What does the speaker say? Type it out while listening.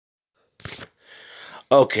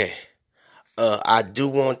Okay. I do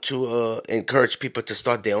want to encourage people to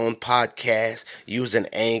start their own podcast using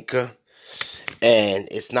Anchor, and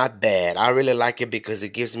it's not bad. I really like it because it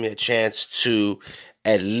gives me a chance to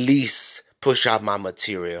at least push out my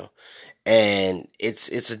material, and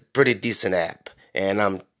it's a pretty decent app. And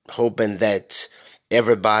I'm hoping that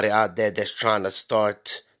everybody out there that's trying to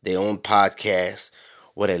start their own podcast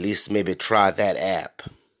would at least maybe try that app.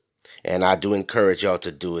 And I do encourage y'all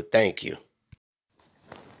to do it. Thank you.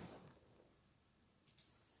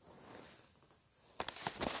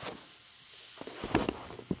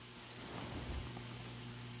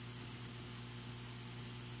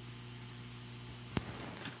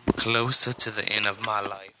 Closer to the end of my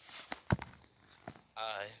life,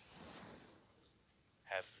 I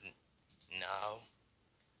have now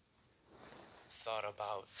thought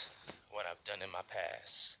about what I've done in my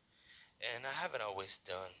past. And I haven't always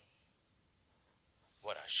done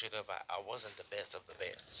what I should have. I wasn't the best of the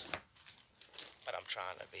best, but I'm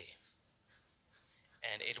trying to be.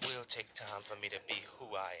 And it will take time for me to be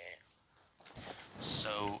who I am.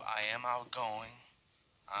 So I am outgoing.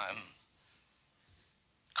 I'm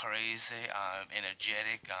crazy. I'm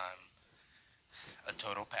energetic. I'm a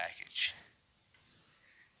total package.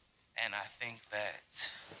 And I think that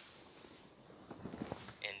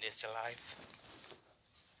in this life,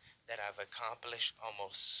 that I've accomplished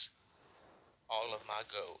almost all of my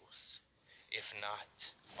goals, if not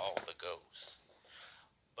all the goals.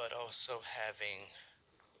 But also having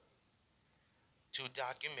two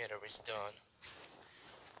documentaries done,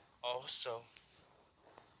 also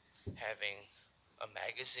having a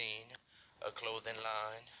magazine, a clothing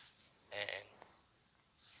line, and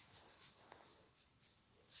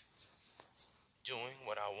doing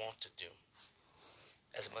what I want to do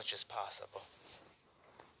as much as possible.